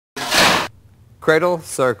Cradle,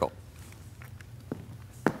 circle.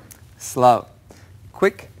 Slow.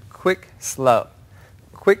 Quick, quick, slow.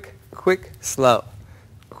 Quick, quick, slow.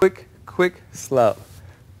 Quick, quick, slow.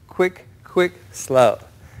 Quick, quick, slow.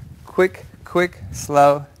 Quick, quick,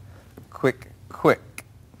 slow. Quick, quick.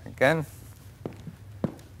 Again.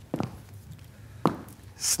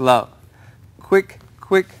 Slow. Quick,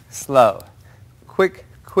 quick, slow. Quick,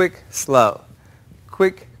 quick, slow.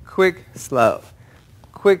 Quick, quick, slow.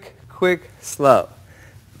 Quick, quick, slow.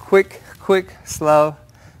 Quick, quick, slow.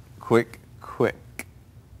 Quick, quick.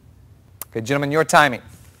 Okay, gentlemen, your timing.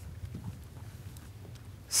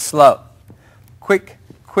 Slow. Quick,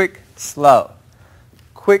 quick, slow.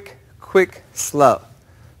 Quick, quick, slow.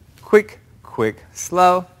 Quick, quick,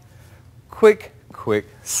 slow. Quick, quick,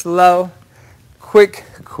 slow. Quick,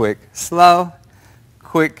 quick, slow.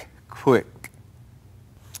 Quick, quick.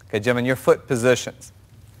 Okay, gentlemen, your foot positions.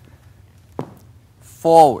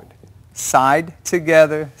 Forward, side,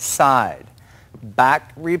 together, side.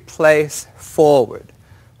 Back, replace, forward.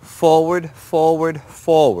 Forward, forward,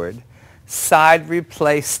 forward. Side,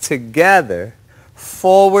 replace, together.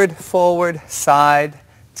 Forward, forward, side,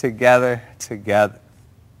 together, together.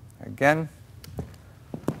 Again.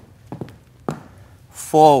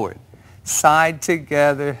 Forward, side,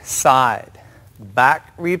 together, side.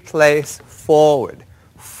 Back, replace, forward.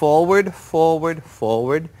 Forward, forward,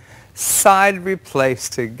 forward. Side, replace,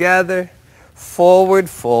 together. Forward,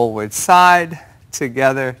 forward, side,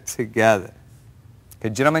 together, together. Okay,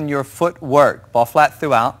 gentlemen, your footwork. Ball flat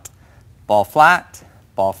throughout. Ball flat,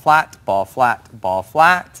 ball flat, ball flat, ball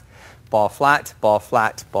flat. Ball flat, ball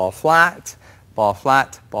flat, ball flat. Ball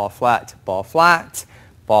flat, ball flat, ball flat.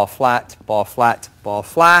 Ball flat, ball flat, ball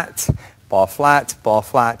flat. Ball flat, ball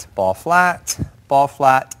flat, ball flat. Ball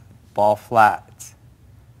flat, ball flat.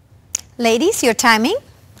 Ladies, your timing.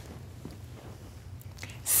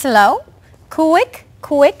 Slow, quick,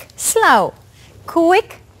 quick, slow.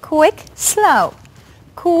 Quick, quick, slow.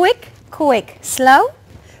 Quick, quick, slow.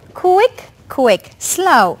 Quick, quick,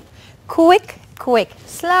 slow. Quick, quick,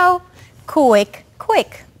 slow. Quick,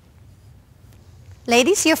 quick.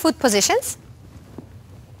 Ladies, your foot positions.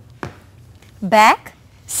 Back,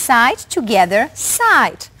 side, together,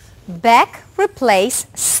 side. Back, replace,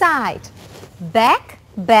 side. Back,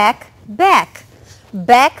 back, back.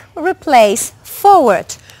 Back, replace,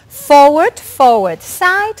 forward. Forward, forward,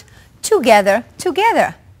 side. Together,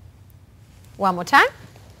 together. One more time.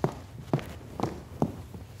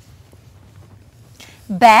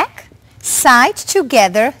 Back, side,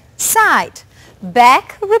 together, side.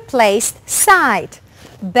 Back, replaced, side.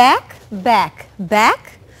 Back, back,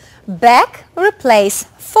 back. Back, replace,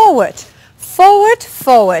 forward. Forward,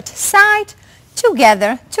 forward, side.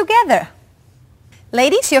 Together, together.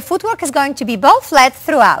 Ladies, your footwork is going to be ball flat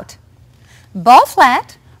throughout. Ball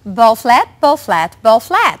flat, ball flat, ball flat, ball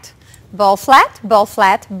flat. Ball flat, ball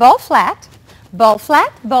flat, ball flat. Ball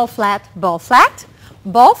flat, ball flat, ball flat.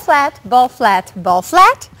 Ball flat, ball flat, ball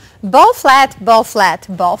flat. Ball flat, ball flat,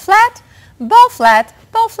 ball flat. Ball flat,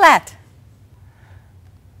 ball flat.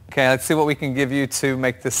 Okay, let's see what we can give you to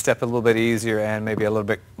make this step a little bit easier and maybe a little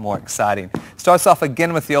bit more exciting. Starts off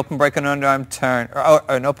again with the open break and underarm turn, or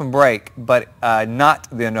an open break, but not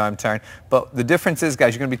the underarm turn. But the difference is,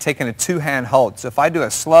 guys, you're going to be taking a two-hand hold. So if I do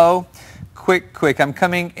a slow, quick, quick, I'm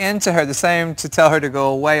coming into her the same to tell her to go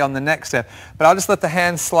away on the next step. But I'll just let the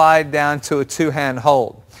hand slide down to a two-hand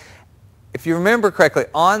hold. If you remember correctly,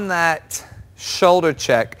 on that shoulder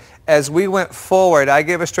check, as we went forward, I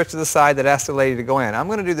gave a stretch to the side that asked the lady to go in. I'm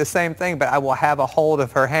going to do the same thing, but I will have a hold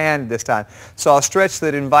of her hand this time. So I'll stretch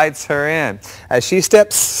that invites her in. As she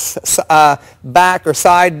steps back or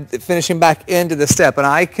side, finishing back into the step, and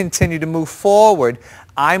I continue to move forward,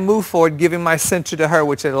 I move forward, giving my center to her,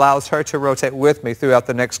 which allows her to rotate with me throughout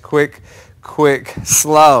the next quick, quick,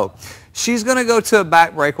 slow. She's going to go to a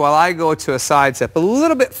back break while I go to a side step. A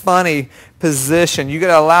little bit funny position. You're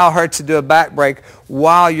going to allow her to do a back break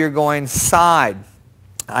while you're going side.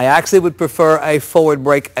 I actually would prefer a forward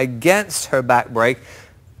break against her back break,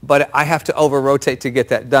 but I have to over-rotate to get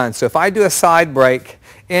that done. So if I do a side break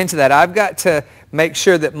into that, I've got to make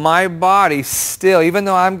sure that my body still, even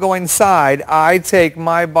though I'm going side, I take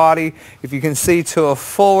my body, if you can see, to a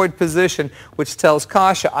forward position, which tells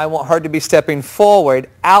Kasha I want her to be stepping forward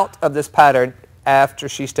out of this pattern after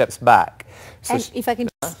she steps back. So and if I can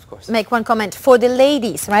just make one comment for the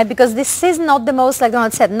ladies, right? Because this is not the most, like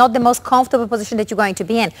Donald said, not the most comfortable position that you're going to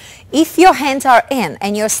be in. If your hands are in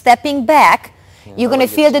and you're stepping back, you're going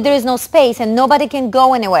to feel that there is no space and nobody can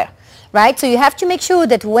go anywhere. Right? So you have to make sure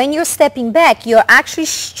that when you're stepping back, you're actually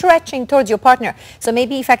stretching towards your partner. So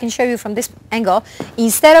maybe if I can show you from this angle,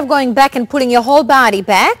 instead of going back and pulling your whole body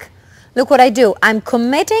back, look what I do. I'm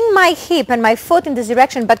committing my hip and my foot in this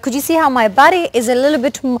direction, but could you see how my body is has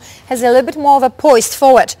a little bit more of a poised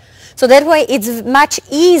forward? So that way it's much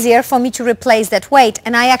easier for me to replace that weight,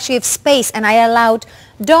 and I actually have space, and I allowed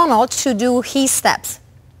Donald to do his steps.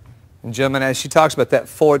 And gentlemen, as she talks about that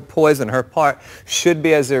forward poise on her part, should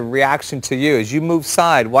be as a reaction to you. As you move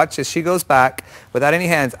side, watch as she goes back without any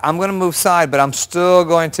hands. I'm going to move side, but I'm still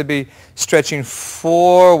going to be stretching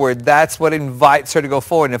forward. That's what invites her to go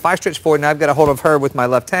forward. And if I stretch forward and I've got a hold of her with my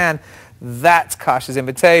left hand, that's Kasha's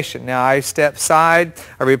invitation. Now I step side,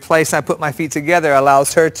 I replace, and I put my feet together,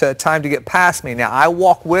 allows her time to get past me. Now I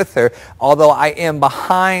walk with her, although I am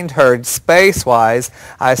behind her space-wise,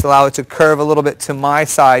 I just allow it to curve a little bit to my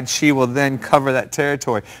side. She will then cover that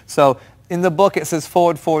territory. So in the book it says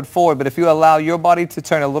forward, forward, forward, but if you allow your body to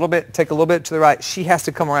turn a little bit, take a little bit to the right, she has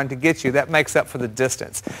to come around to get you. That makes up for the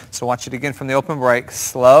distance. So watch it again from the open break.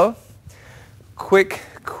 Slow, quick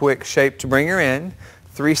shape to bring her in.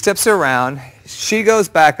 3 steps around, she goes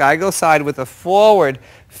back, I go side with a forward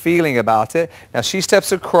feeling about it. Now she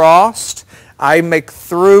steps across, I make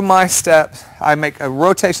through my steps, I make a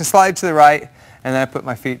rotation slightly to the right, and then I put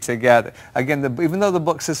my feet together. Again, even though the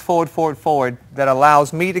book says forward, forward, forward, that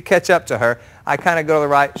allows me to catch up to her, I kind of go to the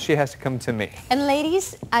right, she has to come to me. And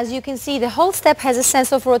ladies, as you can see, the whole step has a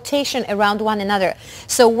sense of rotation around one another.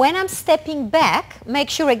 So when I'm stepping back, make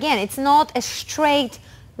sure again, it's not a straight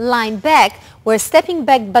line back. We're stepping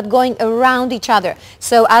back but going around each other.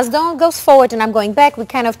 So as Donald goes forward and I'm going back, we're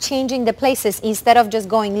kind of changing the places instead of just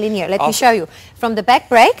going linear. Let me show you. From the back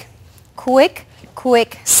break, quick,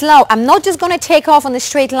 slow. I'm not just going to take off on a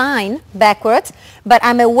straight line backwards, but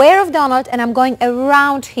I'm aware of Donald and I'm going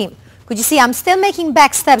around him. Could you see I'm still making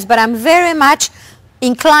back steps, but I'm very much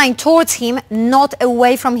inclined towards him, not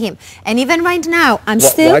away from him. And even right now, I'm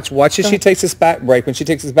still... Watch as she takes this back break. When she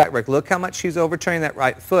takes this back break, look how much she's overturning that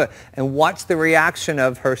right foot. And watch the reaction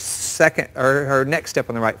of her her next step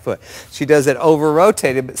on the right foot. She does it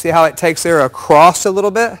over-rotated, but see how it takes her across a little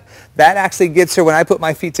bit? That actually gets her, when I put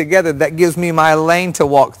my feet together, that gives me my lane to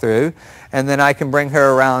walk through, and then I can bring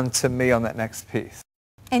her around to me on that next piece.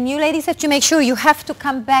 And you ladies have to make sure you have to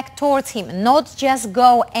come back towards him, not just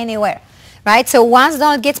go anywhere. Right, so once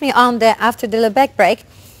Donald gets me on after the back break,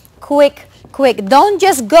 quick. Don't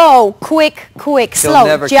just go quick, slow.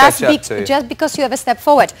 Never catch up to you. Just because you have a step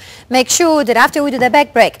forward. Make sure that after we do the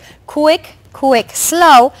back break, quick,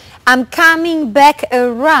 slow, I'm coming back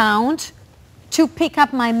around to pick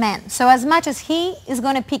up my man. So as much as he is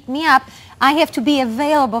going to pick me up, I have to be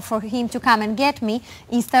available for him to come and get me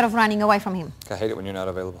instead of running away from him. I hate it when you're not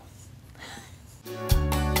available.